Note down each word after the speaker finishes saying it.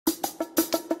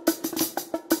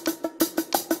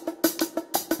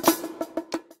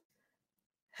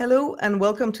Hello and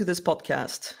welcome to this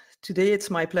podcast. Today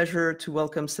it's my pleasure to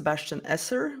welcome Sebastian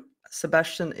Esser.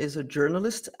 Sebastian is a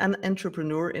journalist and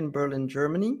entrepreneur in Berlin,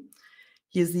 Germany.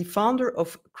 He is the founder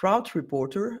of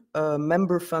Krautreporter, a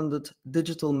member-funded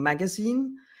digital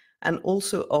magazine, and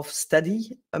also of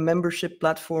Steady, a membership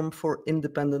platform for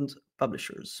independent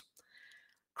publishers.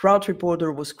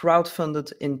 Krautreporter was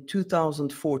crowdfunded in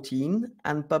 2014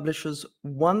 and publishes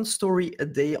one story a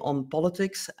day on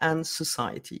politics and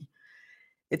society.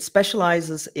 It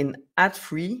specializes in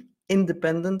ad-free,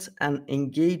 independent, and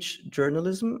engaged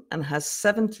journalism and has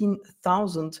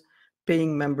 17,000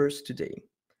 paying members today.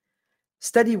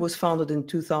 Steady was founded in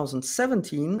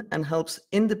 2017 and helps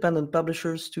independent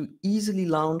publishers to easily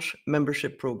launch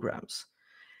membership programs.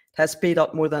 It has paid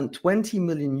out more than 20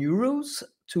 million euros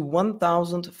to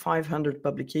 1,500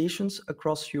 publications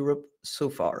across Europe so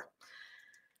far.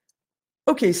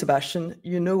 Okay, Sebastian,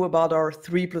 you know about our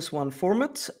 3+1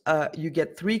 format. You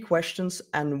get 3 questions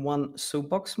and 1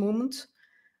 soapbox moment.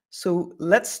 So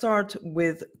let's start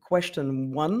with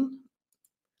question 1.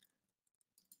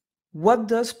 What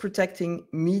does protecting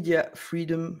media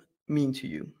freedom mean to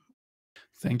you?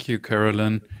 Thank you,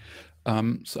 Carolyn.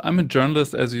 So I'm a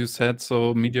journalist, as you said,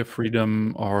 so media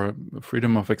freedom or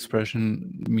freedom of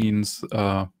expression means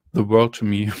the world to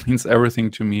me, means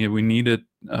everything to me. We need it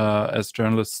as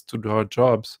journalists to do our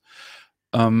jobs.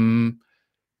 And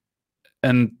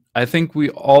I think we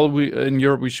in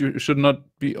Europe, we should not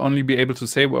only be able to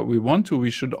say what we want to,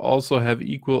 we should also have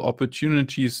equal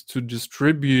opportunities to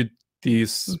distribute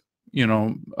these, things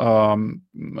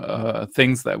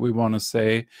that we want to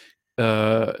say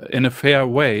in a fair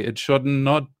way. It should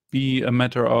not be a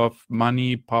matter of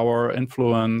money, power,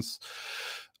 influence.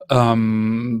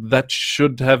 That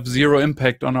should have zero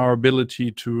impact on our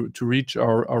ability to reach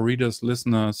our readers,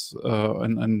 listeners,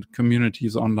 and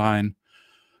communities online.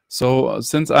 So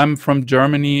since I'm from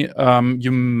Germany,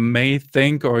 you may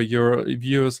think, or your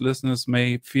viewers, listeners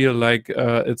may feel like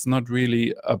it's not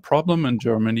really a problem in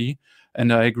Germany.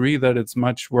 And I agree that it's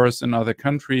much worse in other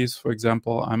countries. For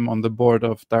example, I'm on the board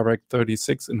of Direct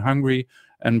 36 in Hungary,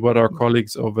 and what our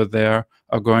colleagues over there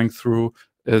are going through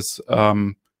is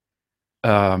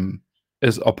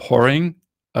abhorring.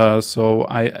 So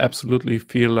I absolutely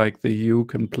feel like the EU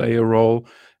can play a role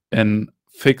in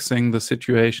fixing the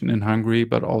situation in Hungary,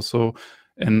 but also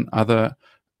in other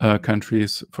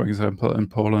countries, for example, in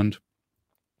Poland.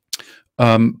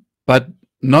 But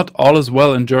not all is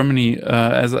well in Germany,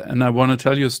 and I want to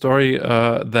tell you a story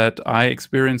that I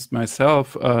experienced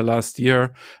myself last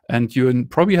year, and you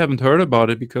probably haven't heard about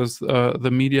it because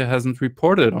the media hasn't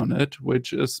reported on it,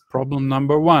 which is problem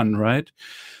number 1, right?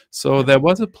 So there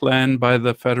was a plan by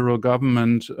the federal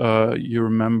government. You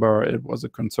remember it was a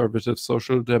conservative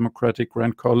social democratic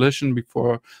grand coalition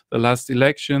before the last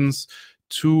elections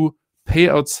to pay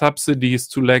out subsidies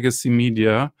to legacy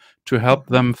media to help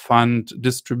them fund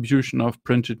distribution of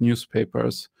printed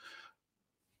newspapers.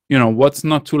 You know, what's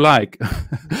not to like?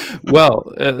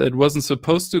 Well, it wasn't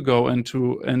supposed to go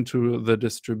into the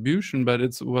distribution, but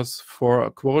it was for a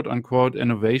quote unquote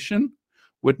innovation,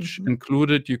 which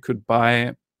included you could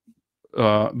buy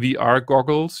VR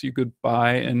goggles, you could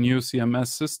buy a new CMS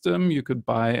system, you could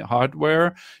buy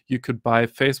hardware, you could buy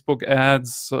Facebook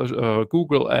ads,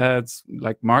 Google ads,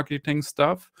 like marketing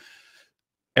stuff.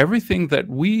 Everything that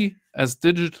we as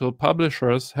digital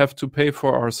publishers have to pay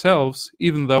for ourselves,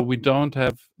 even though we don't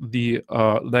have the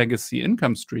legacy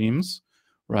income streams,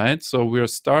 right? So we're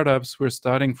startups, we're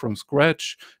starting from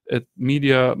scratch.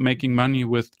 Media making money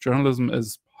with journalism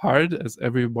is hard, as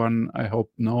everyone I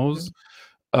hope knows.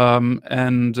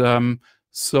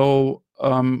 So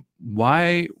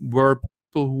why were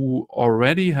people who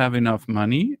already have enough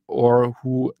money or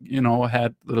who,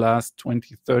 had the last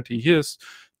 20, 30 years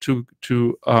to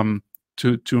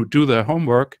do their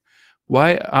homework,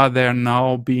 why are they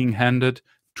now being handed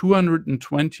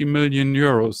 220 million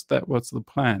euros? That was the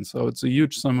plan. So it's a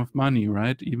huge sum of money,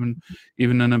 right? Even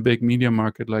in a big media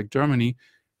market like Germany,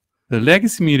 the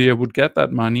legacy media would get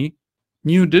that money.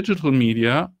 New digital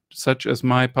media, such as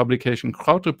my publication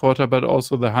Krautreporter, but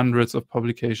also the hundreds of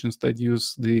publications that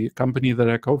use the company that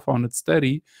I co-founded,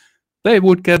 Steady, they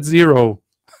would get zero.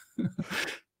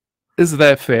 Is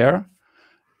that fair?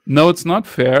 No, it's not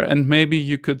fair. And maybe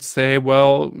you could say,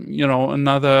 well,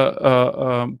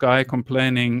 another guy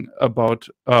complaining about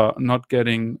not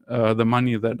getting the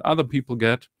money that other people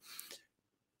get.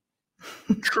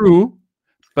 True.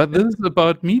 But this is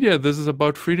about media. This is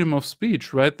about freedom of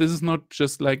speech, right? This is not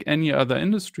just like any other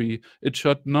industry. It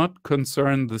should not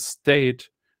concern the state,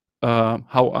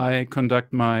 how I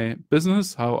conduct my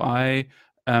business, how I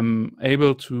am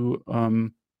able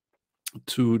to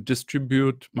to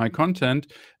distribute my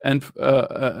content, and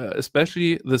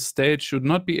especially the state should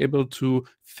not be able to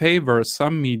favor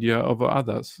some media over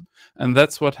others. And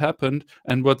that's what happened.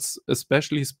 And what's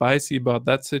especially spicy about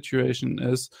that situation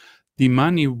is the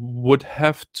money would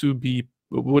have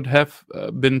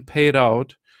been paid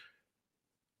out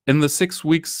in the 6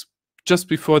 weeks just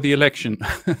before the election.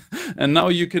 And now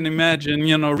you can imagine,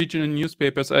 regional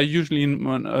newspapers are usually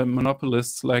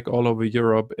monopolists, like all over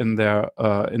Europe, in their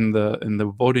in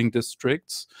the voting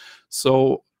districts.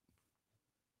 So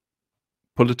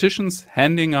politicians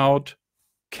handing out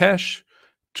cash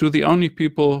to the only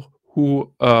people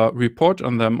who report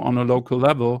on them on a local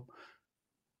level.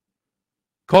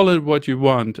 Call it what you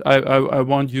want. I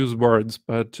won't use words,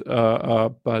 but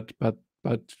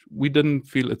we didn't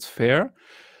feel it's fair.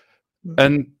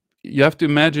 And you have to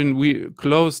imagine, we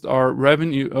closed our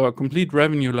revenue, our complete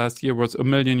revenue last year was €1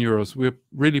 million. We're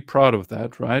really proud of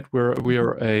that, right? We're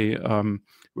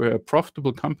a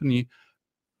profitable company,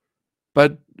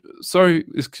 but sorry,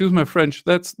 excuse my French,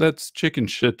 that's chicken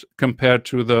shit compared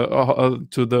to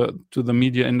the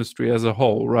media industry as a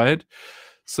whole, right?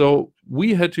 So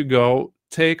we had to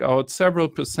take out several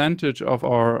percentage of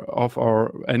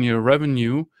our annual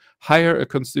revenue, hire a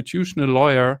constitutional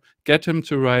lawyer, get him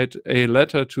to write a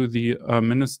letter to the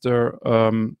Minister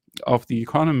of the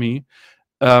Economy.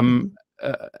 And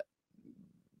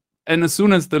as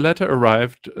soon as the letter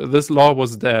arrived, this law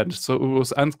was dead. So it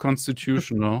was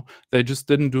unconstitutional. They just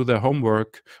didn't do their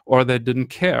homework, or they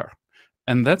didn't care.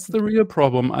 And that's the real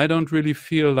problem. I don't really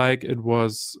feel like it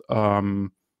was,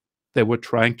 they were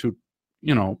trying to,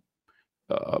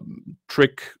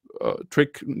 trick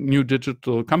new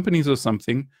digital companies or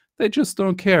something. They just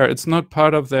don't care. It's not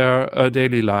part of their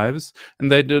daily lives,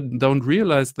 and they don't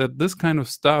realize that this kind of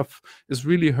stuff is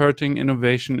really hurting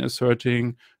innovation, is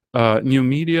hurting new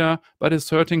media, but it's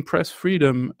hurting press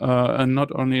freedom, and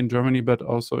not only in Germany but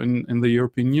also in the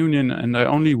European Union. And I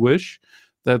only wish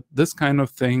that this kind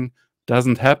of thing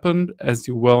doesn't happen. As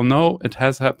you well know, it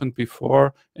has happened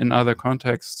before in other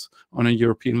contexts on a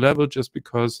European level, just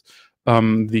because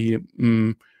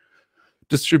the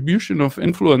distribution of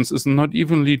influence is not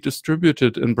evenly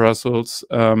distributed in Brussels.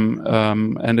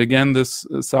 And again, this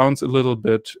sounds a little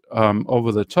bit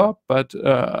over the top, but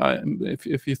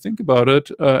if you think about it,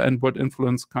 and what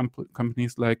influence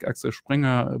companies like Axel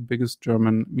Springer, biggest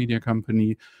German media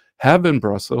company, have in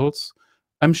Brussels,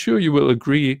 I'm sure you will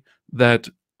agree that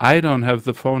I don't have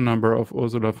the phone number of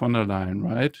Ursula von der Leyen,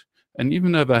 right? And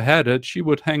even if I had it, she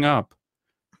would hang up.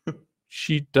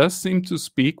 She does seem to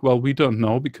speak, well, we don't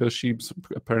know, because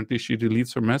apparently she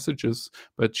deletes her messages,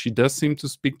 but she does seem to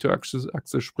speak to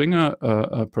Axel Springer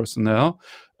personnel,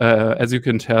 as you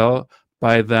can tell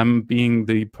by them being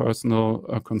the personal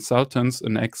consultants.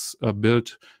 An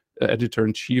ex-Bild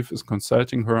editor-in-chief is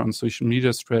consulting her on social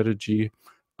media strategy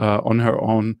on her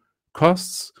own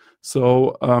costs.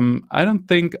 So I don't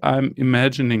think I'm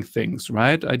imagining things,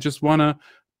 right? I just want to,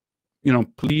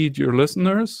 plead your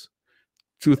listeners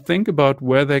to think about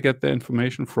where they get their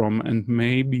information from, and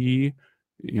maybe,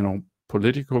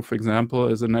 Politico, for example,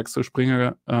 is an Axel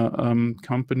Springer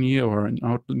company or an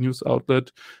news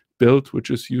outlet. Bild, which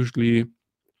is usually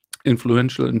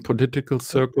influential in political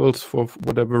circles for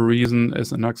whatever reason,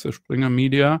 is an Axel Springer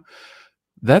media.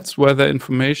 That's where the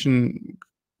information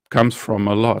comes from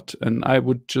a lot. And I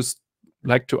would just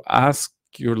like to ask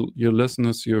your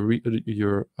listeners,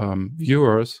 your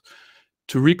viewers,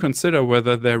 to reconsider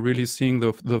whether they're really seeing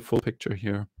the full picture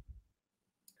here.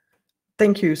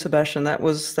 Thank you, Sebastian. That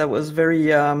was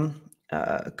very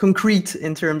concrete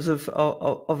in terms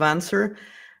of answer,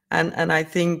 and I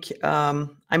think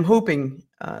I'm hoping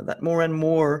that more and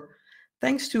more,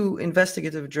 thanks to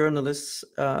investigative journalists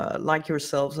like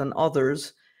yourselves and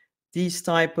others, these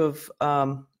type of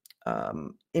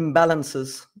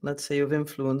imbalances, let's say, of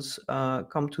influence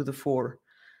come to the fore.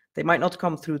 They might not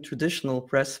come through traditional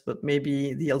press, but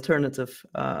maybe the alternative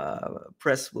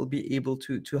press will be able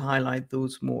to highlight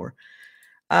those more.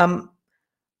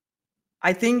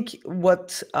 I think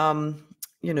what,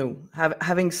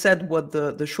 having said what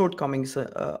the shortcomings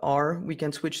are, we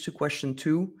can switch to question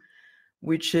 2,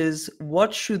 which is,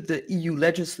 what should the EU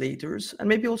legislators, and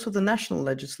maybe also the national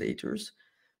legislators,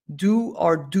 do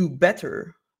or do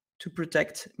better to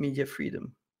protect media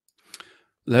freedom?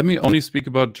 Let me only speak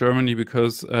about Germany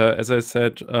because, as I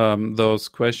said, those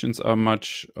questions are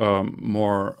much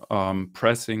more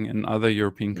pressing in other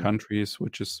European countries,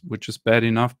 which is bad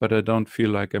enough. But I don't feel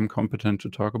like I'm competent to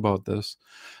talk about this.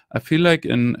 I feel like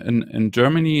in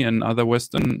Germany and other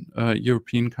Western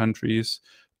European countries,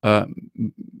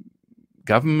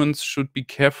 governments should be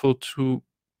careful to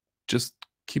just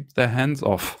keep their hands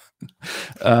off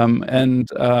And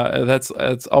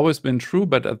that's always been true.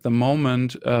 But at the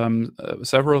moment,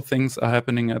 several things are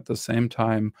happening at the same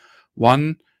time.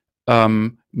 One,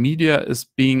 media is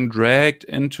being dragged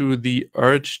into the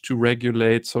urge to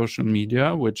regulate social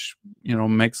media, which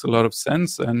makes a lot of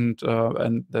sense, and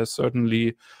there's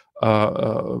certainly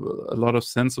a lot of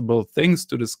sensible things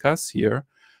to discuss here,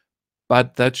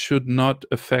 but that should not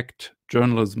affect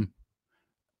journalism.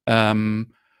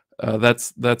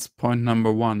 That's point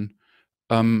number one.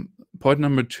 Point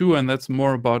number two, and that's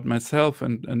more about myself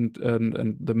and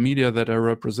the media that I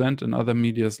represent and other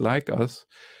medias like us.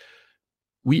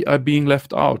 We are being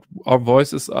left out. Our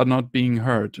voices are not being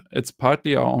heard. It's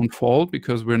partly our own fault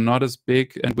because we're not as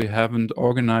big and we haven't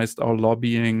organized our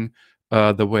lobbying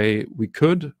the way we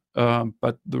could.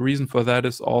 But the reason for that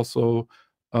is also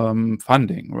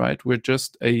funding, right? We're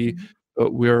just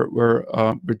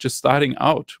we're just starting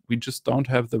out. We just don't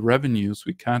have the revenues.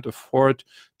 We can't afford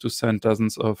to send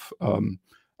dozens of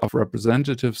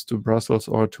representatives to Brussels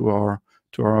or to our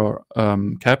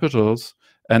capitals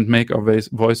and make our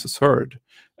voices heard.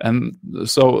 And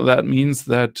so that means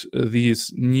that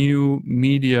these new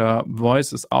media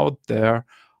voices out there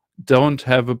don't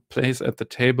have a place at the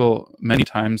table many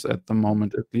times at the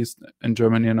moment, at least in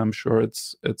Germany, and I'm sure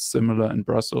it's similar in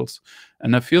Brussels.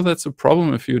 And I feel that's a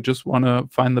problem if you just want to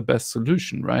find the best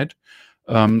solution, right?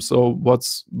 So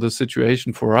what's the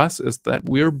situation for us is that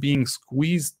we're being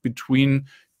squeezed between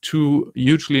two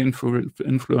hugely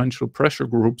influential pressure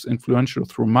groups, influential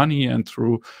through money and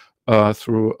through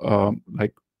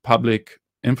like public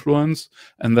influence,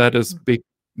 and that is big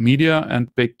media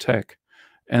and big tech.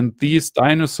 And these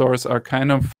dinosaurs are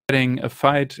kind of fighting a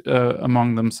fight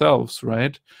among themselves,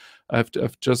 right? I've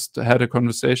just had a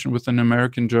conversation with an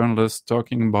American journalist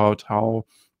talking about how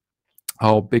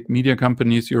big media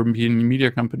companies, European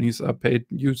media companies, are paid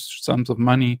huge sums of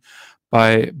money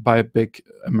by big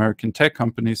American tech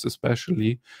companies,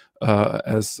 especially,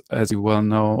 as you well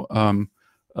know,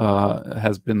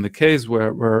 has been the case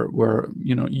where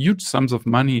huge sums of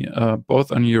money,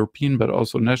 both on European but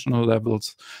also national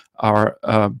levels, are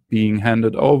being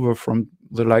handed over from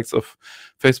the likes of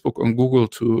Facebook and Google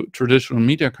to traditional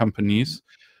media companies.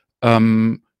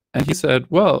 And he said,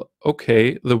 well,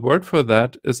 okay, the word for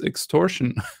that is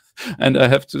extortion. And I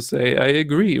have to say, I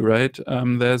agree, right?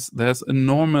 There's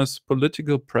enormous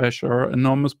political pressure,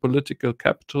 enormous political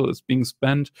capital is being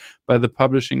spent by the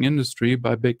publishing industry,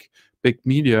 by big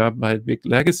media, by big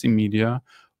legacy media,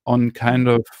 on kind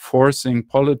of forcing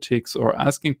politics or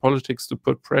asking politics to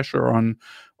put pressure on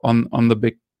the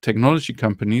big technology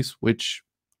companies, which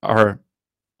are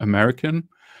American,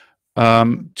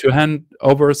 to hand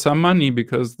over some money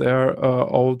because their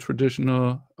old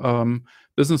traditional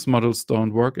business models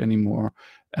don't work anymore.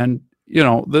 And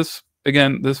this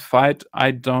fight,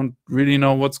 I don't really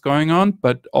know what's going on,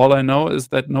 but all I know is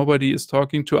that nobody is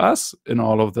talking to us in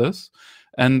all of this.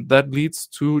 And that leads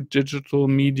to digital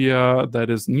media that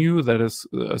is new, that is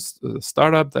a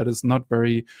startup, that is not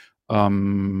very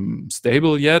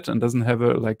stable yet and doesn't have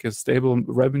a stable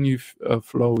revenue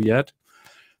flow yet,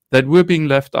 that we're being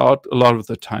left out a lot of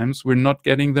the times. We're not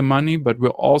getting the money, but we're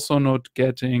also not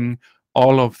getting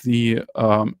all of the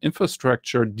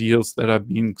infrastructure deals that are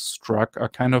being struck are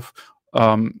kind of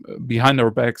behind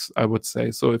our backs, I would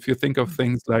say. So if you think of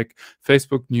things like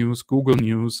Facebook News, Google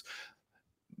News,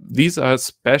 these are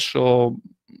special,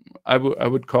 I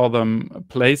would call them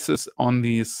places on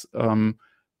these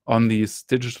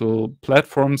digital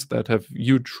platforms that have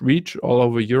huge reach all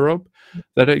over Europe,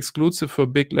 that are exclusive for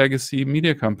big legacy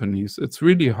media companies. It's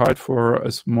really hard for a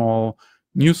small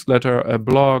newsletter, a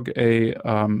blog, a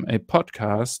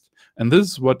podcast. And this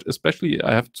is what, especially,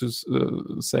 I have to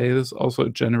say, this is also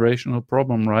a generational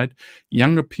problem, right?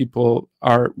 Younger people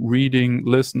are reading,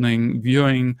 listening,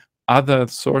 viewing other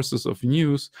sources of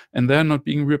news, and they're not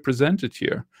being represented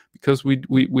here because we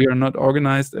are not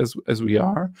organized as we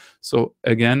are. So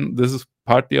again, this is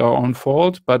partly our own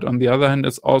fault, but on the other hand,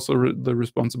 it's also the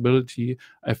responsibility,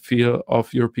 I feel,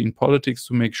 of European politics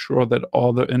to make sure that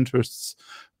all the interests,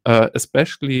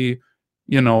 especially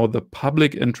the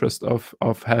public interest of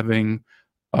having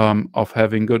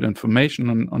good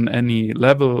information on any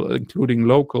level, including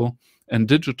local and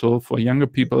digital, for younger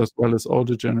people as well as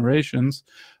older generations,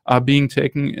 are being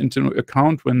taken into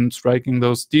account when striking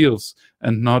those deals,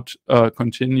 and not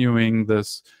continuing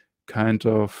this kind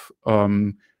of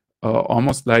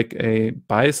almost like a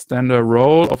bystander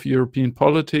role of European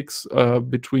politics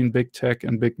between big tech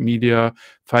and big media,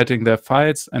 fighting their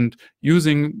fights and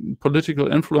using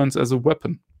political influence as a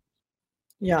weapon.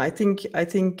 Yeah, I think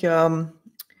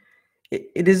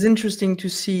it is interesting to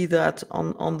see that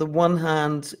on the one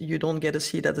hand, you don't get a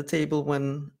seat at the table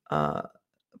when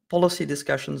policy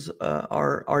discussions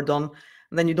are done,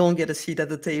 and then you don't get a seat at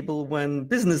the table when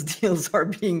business deals are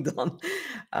being done.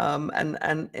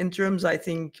 And in terms, I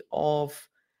think, of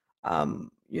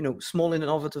small and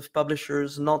innovative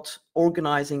publishers not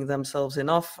organizing themselves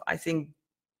enough, I think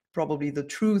probably the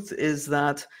truth is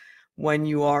that when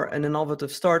you are an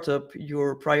innovative startup,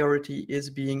 your priority is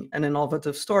being an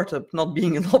innovative startup, not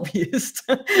being a lobbyist.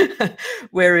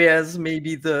 Whereas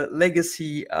maybe the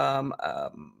legacy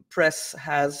press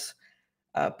has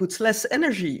puts less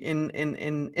energy in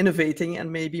innovating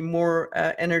and maybe more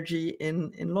energy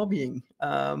in lobbying.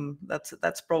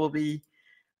 That's probably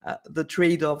the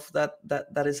trade-off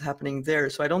that is happening there.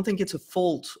 So I don't think it's a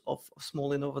fault of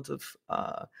small innovative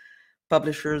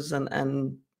publishers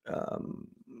and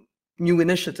new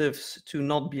initiatives to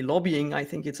not be lobbying. I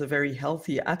think it's a very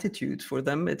healthy attitude for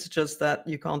them. It's just that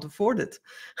you can't afford it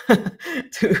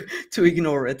to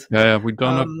ignore it. Yeah, we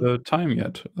don't have the time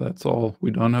yet. That's all. We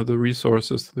don't have the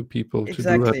resources, the people to do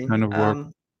that kind of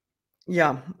work.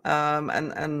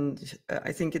 And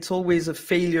I think it's always a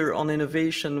failure on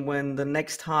innovation when the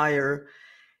next hire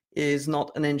is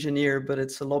not an engineer, but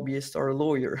it's a lobbyist or a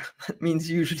lawyer. That means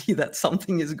usually that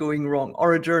something is going wrong,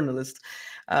 or a journalist.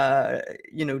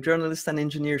 Journalists and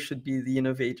engineers should be the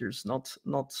innovators, not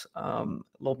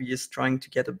lobbyists trying to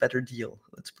get a better deal.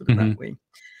 Let's put it that way.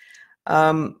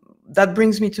 That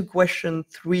brings me to question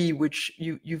 3, which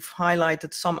you've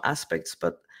highlighted some aspects,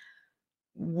 but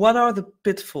what are the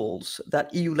pitfalls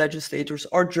that EU legislators,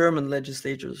 or German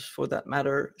legislators for that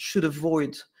matter, should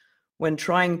avoid when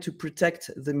trying to protect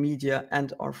the media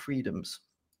and our freedoms?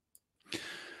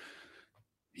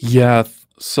 Yeah,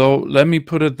 so let me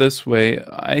put it this way.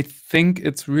 I think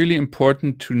it's really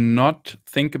important to not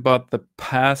think about the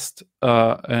past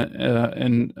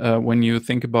when you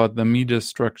think about the media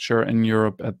structure in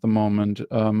Europe at the moment.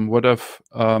 What I've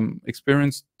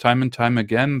experienced time and time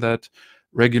again, that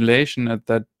regulation at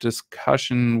that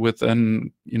discussion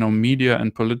within media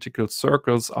and political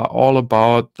circles are all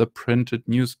about the printed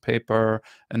newspaper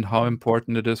and how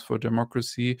important it is for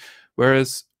democracy,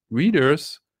 whereas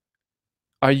readers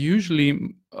are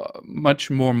usually much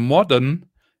more modern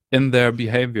in their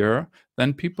behavior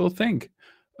than people think.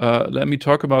 Let me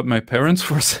talk about my parents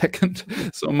for a second.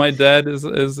 So my dad is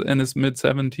in his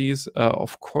mid-70s.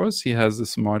 Of course, he has a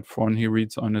smartphone. He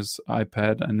reads on his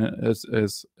iPad and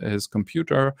his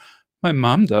computer. My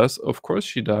mom does. Of course,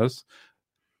 she does.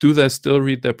 Do they still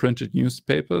read their printed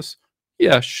newspapers?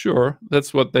 Yeah, sure.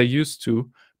 That's what they used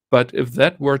to. But if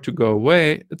that were to go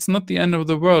away, it's not the end of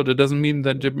the world. It doesn't mean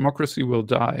that democracy will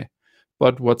die.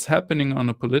 But what's happening on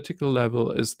a political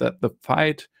level is that the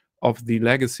fight of the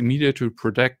legacy media to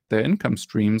protect their income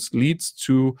streams leads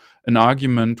to an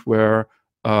argument where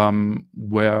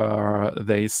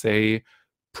they say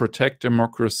protect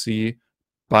democracy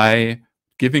by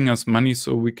giving us money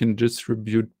so we can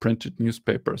distribute printed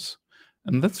newspapers.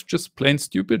 And that's just plain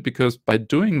stupid, because by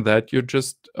doing that, you're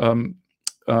just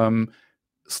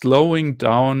slowing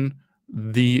down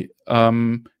the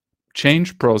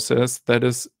change process that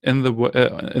is in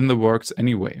the works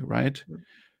anyway, right?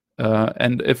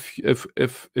 And if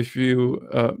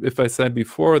I said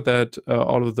before that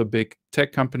all of the big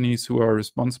tech companies who are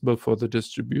responsible for the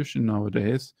distribution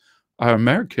nowadays are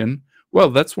American, well,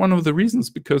 that's one of the reasons,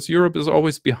 because Europe is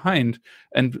always behind,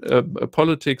 and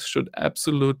politics should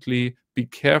absolutely be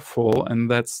careful, and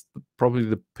that's probably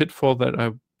the pitfall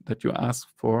that you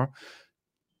asked for,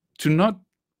 to not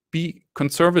be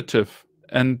conservative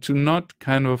and to not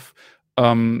kind of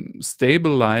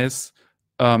stabilize,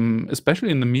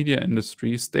 especially in the media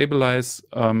industry, stabilize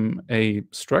a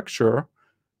structure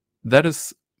that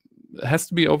has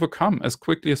to be overcome as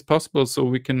quickly as possible, so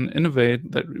we can innovate,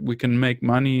 that we can make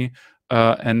money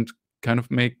and kind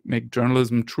of make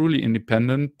journalism truly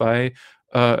independent by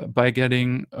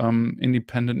getting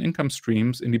independent income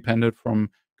streams, independent from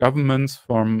governments,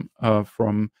 from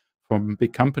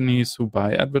big companies who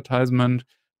buy advertisement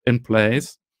in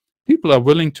place. People are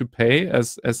willing to pay,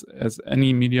 as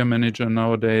any media manager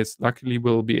nowadays luckily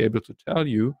will be able to tell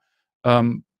you,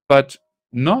 but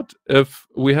not if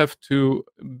we have to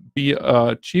be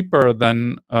cheaper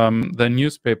than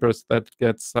newspapers that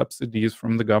get subsidies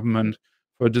from the government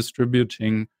for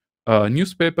distributing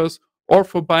newspapers, or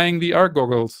for buying VR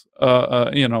goggles.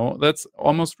 That's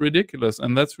almost ridiculous,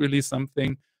 and that's really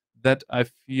something that I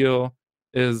feel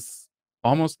is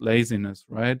almost laziness,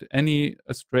 right? Any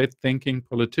straight-thinking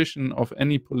politician of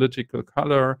any political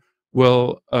color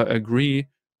will agree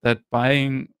that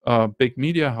buying big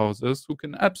media houses, who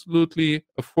can absolutely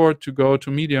afford to go to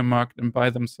Media Markt and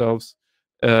buy themselves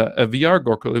a VR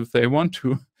goggle if they want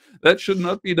to. That should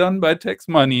not be done by tax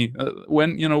money.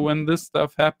 When this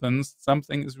stuff happens,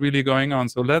 something is really going on.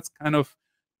 So let's kind of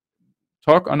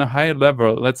talk on a higher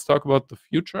level. Let's talk about the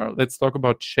future. Let's talk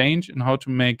about change and how to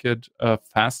make it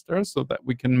faster, so that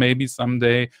we can maybe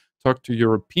someday talk to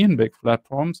European big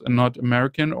platforms and not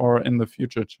American or in the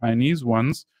future Chinese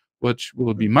ones, which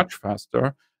will be much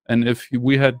faster. And if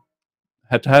we had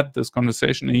this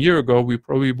conversation a year ago, we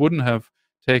probably wouldn't have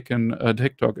taken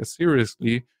TikTok as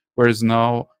seriously, whereas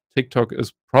now TikTok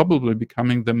is probably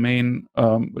becoming the main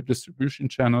distribution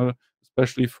channel,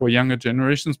 especially for younger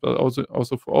generations, but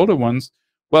also for older ones.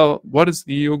 Well, what is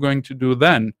the EU going to do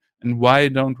then? And why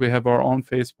don't we have our own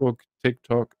Facebook,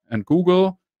 TikTok, and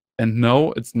Google? And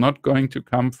no, it's not going to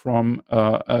come from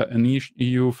an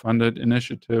EU-funded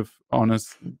initiative on a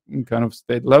kind of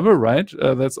state level, right?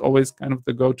 That's always kind of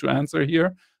the go-to answer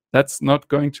here. That's not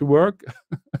going to work.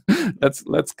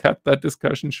 Let's cut that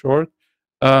discussion short.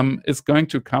 It's going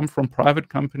to come from private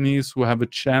companies who have a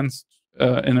chance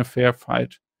in a fair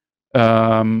fight.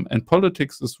 And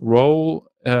politics' role,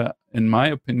 in my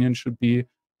opinion, should be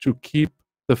to keep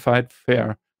the fight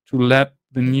fair, to let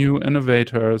the new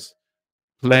innovators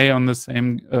play on the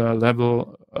same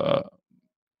level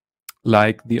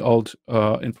like the old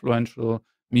influential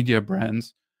media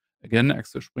brands. Again,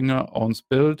 Axel Springer owns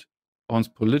Bild, owns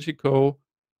Politico,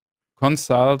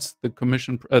 consults the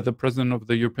commission, the president of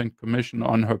the European Commission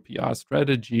on her PR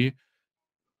strategy,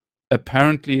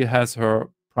 apparently has her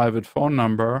private phone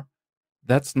number.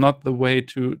 That's not the way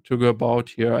to go about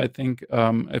here. I think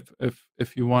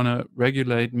if you want to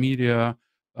regulate media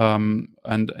and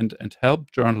help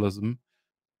journalism,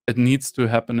 it needs to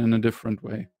happen in a different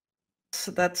way.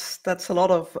 So that's a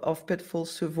lot of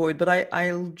pitfalls to avoid, but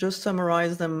I'll just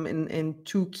summarize them in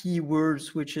two key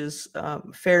words, which is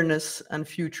fairness and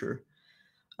future.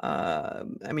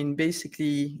 I mean,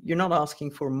 basically, you're not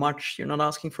asking for much. You're not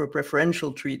asking for a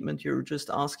preferential treatment. You're just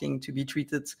asking to be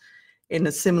treated in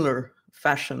a similar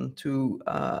fashion to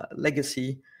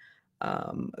legacy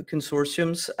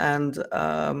consortiums.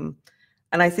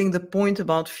 And I think the point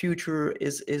about future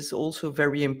is also a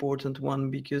very important one,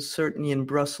 because certainly in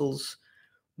Brussels,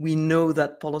 we know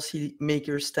that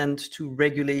policymakers tend to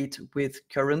regulate with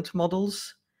current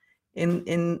models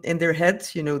in their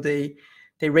heads. You know, they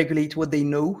regulate what they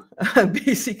know,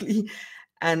 basically.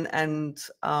 And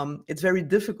it's very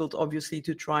difficult, obviously,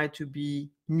 to try to be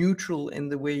neutral in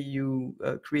the way you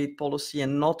create policy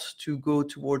and not to go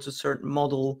towards a certain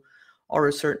model or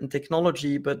a certain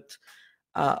technology. But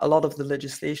a lot of the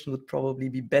legislation would probably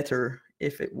be better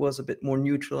if it was a bit more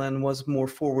neutral and was more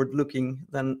forward-looking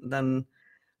than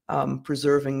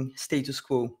preserving status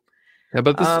quo. Yeah,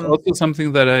 but this is also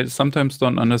something that I sometimes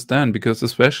don't understand, because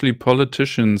especially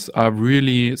politicians are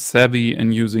really savvy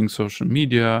in using social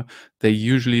media. They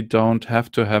usually don't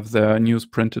have to have their news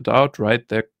printed out, right?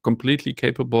 They're completely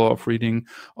capable of reading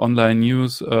online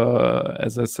news.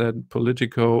 As I said,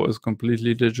 Politico is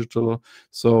completely digital.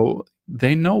 So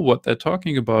they know what they're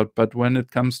talking about. But when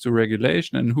it comes to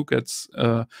regulation and who gets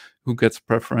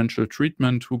preferential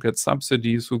treatment, who gets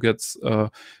subsidies, who gets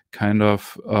kind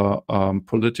of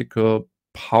political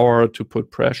power to put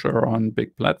pressure on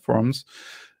big platforms,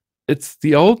 it's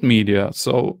the old media.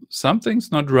 So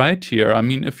something's not right here. I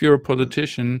mean, if you're a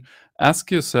politician, ask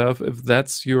yourself if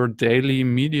that's your daily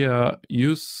media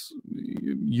usage.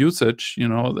 You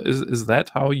know, is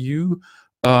that how you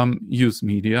use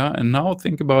media? And now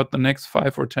think about the next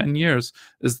 5 or 10 years.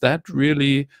 Is that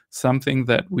really something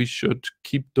that we should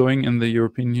keep doing in the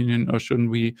European Union, or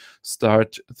shouldn't we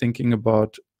start thinking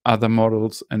about other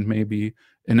models and maybe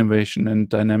innovation and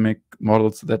dynamic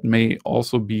models that may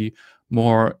also be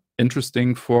more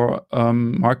interesting for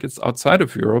markets outside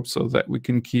of Europe, so that we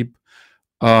can keep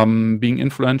being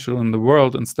influential in the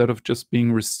world instead of just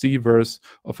being receivers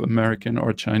of American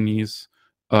or Chinese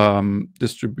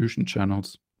distribution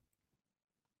channels?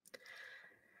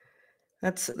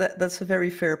 That's a very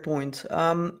fair point.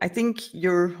 I think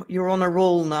you're on a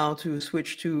roll now to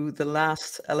switch to the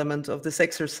last element of this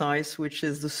exercise, which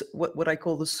is what I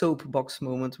call the soapbox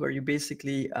moment, where you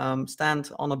basically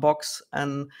stand on a box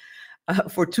and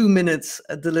for 2 minutes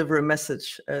deliver a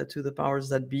message to the powers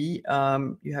that be.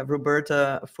 You have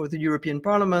Roberta for the European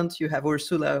Parliament. You have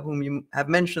Ursula, whom you have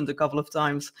mentioned a couple of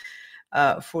times,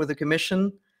 for the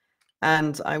Commission.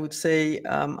 And I would say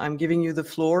I'm giving you the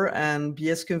floor, and be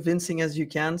as convincing as you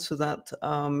can, so that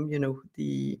you know,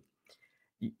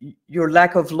 your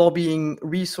lack of lobbying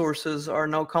resources are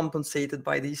now compensated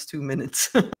by these 2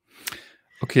 minutes.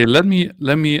 Okay, let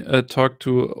me talk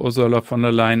to Ursula von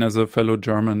der Leyen as a fellow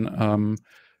German.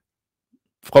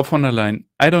 Frau von der Leyen,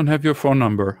 I don't have your phone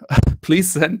number.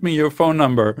 Please send me your phone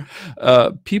number.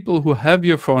 People who have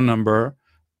your phone number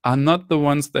are not the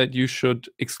ones that you should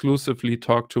exclusively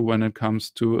talk to when it comes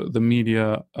to the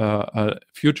media,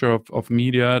 future of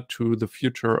media, to the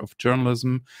future of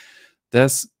journalism.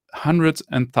 There's hundreds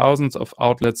and thousands of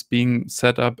outlets being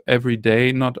set up every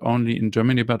day, not only in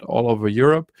Germany, but all over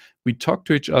Europe. We talk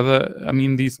to each other. I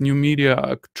mean, these new media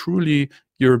are truly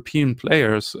European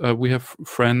players. We have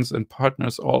friends and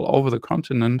partners all over the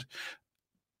continent.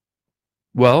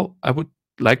 Well, I would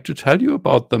like to tell you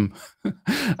about them.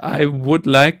 I would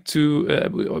like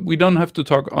to, we don't have to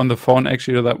talk on the phone.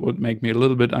 Actually, that would make me a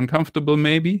little bit uncomfortable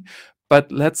maybe,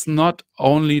 but let's not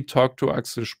only talk to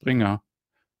Axel Springer.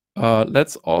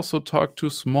 Let's also talk to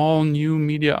small new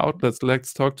media outlets.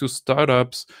 Let's talk to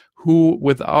startups who,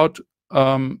 without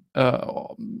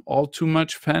all too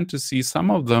much fantasy,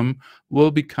 some of them will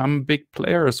become big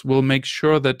players, will make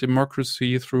sure that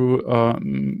democracy through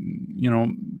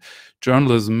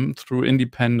journalism, through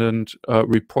independent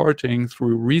reporting,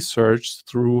 through research,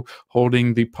 through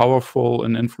holding the powerful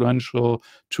and influential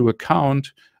to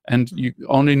account. And you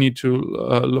only need to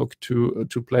look to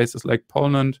places like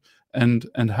Poland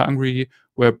and Hungary,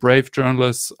 where brave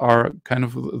journalists are kind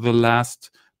of the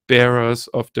last bearers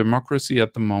of democracy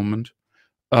at the moment,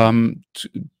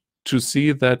 to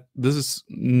see that this is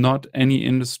not any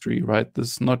industry, right?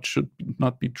 This should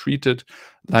not be treated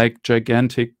like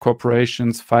gigantic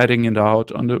corporations fighting it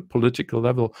out on the political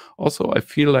level. Also, I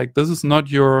feel like this is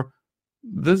not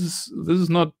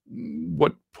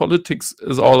what politics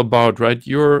is all about, right?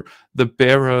 You're the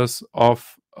bearers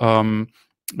of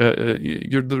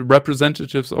you're the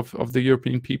representatives of the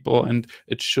European people, and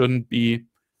it shouldn't be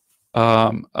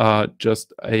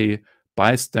just a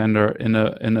bystander in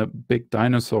a big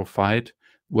dinosaur fight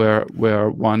where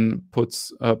one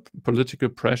puts political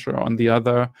pressure on the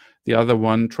other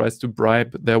one tries to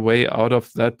bribe their way out of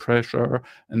that pressure,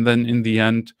 and then in the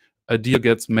end a deal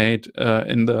gets made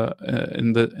in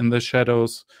the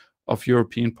shadows of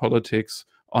European politics,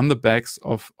 on the backs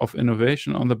of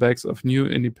innovation, on the backs of new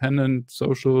independent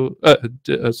social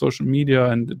media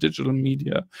and digital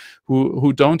media,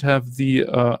 who don't have the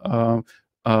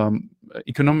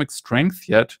economic strength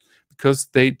yet, because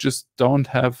they just don't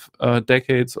have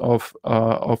decades of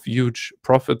huge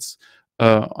profits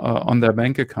on their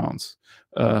bank accounts.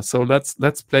 So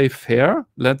let's play fair.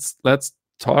 Let's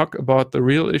talk about the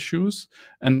real issues,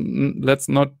 and let's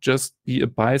not just be a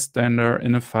bystander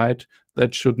in a fight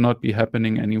that should not be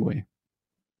happening anyway.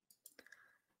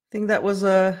 I think that was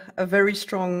a very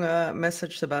strong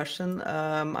message, Sebastian.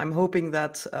 I'm hoping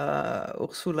that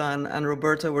Ursula and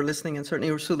Roberta were listening, and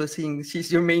certainly Ursula, seeing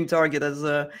she's your main target as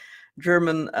a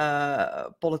German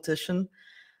politician.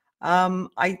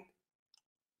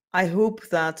 I hope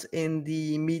that in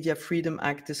the Media Freedom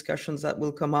Act discussions that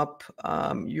will come up,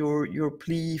 your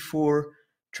plea for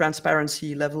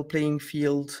transparency, level playing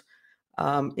field,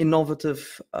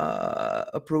 innovative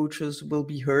approaches will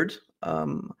be heard.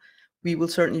 We will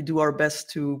certainly do our best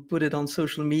to put it on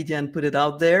social media and put it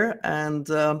out there. And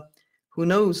who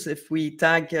knows, if we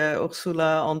tag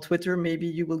Ursula on Twitter, maybe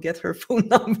you will get her phone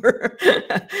number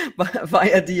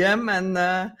via DM,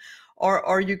 and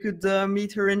or you could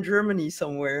meet her in Germany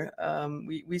somewhere.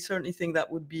 We certainly think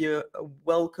that would be a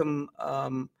welcome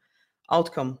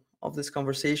outcome of this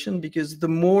conversation, because the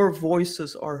more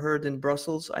voices are heard in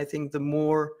Brussels, I think the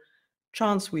more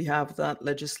chance we have that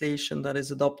legislation that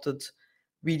is adopted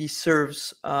really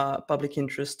serves public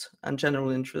interest and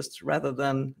general interest rather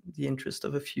than the interest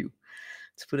of a few,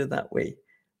 to put it that way.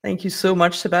 Thank you so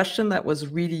much, Sebastian. That was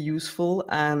really useful.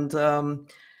 And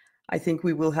I think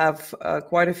we will have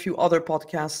quite a few other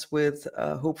podcasts with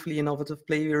hopefully innovative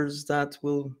players that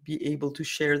will be able to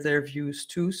share their views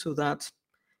too, so that,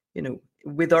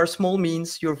 with our small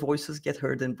means, your voices get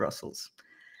heard in Brussels.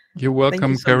 You're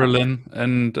welcome, Carolyn,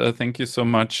 and thank you so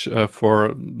much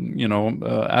for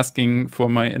asking for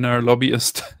my inner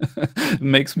lobbyist. It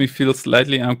makes me feel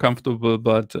slightly uncomfortable,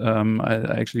 but I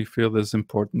actually feel this is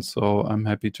important, so I'm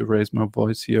happy to raise my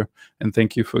voice here, and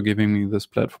thank you for giving me this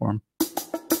platform.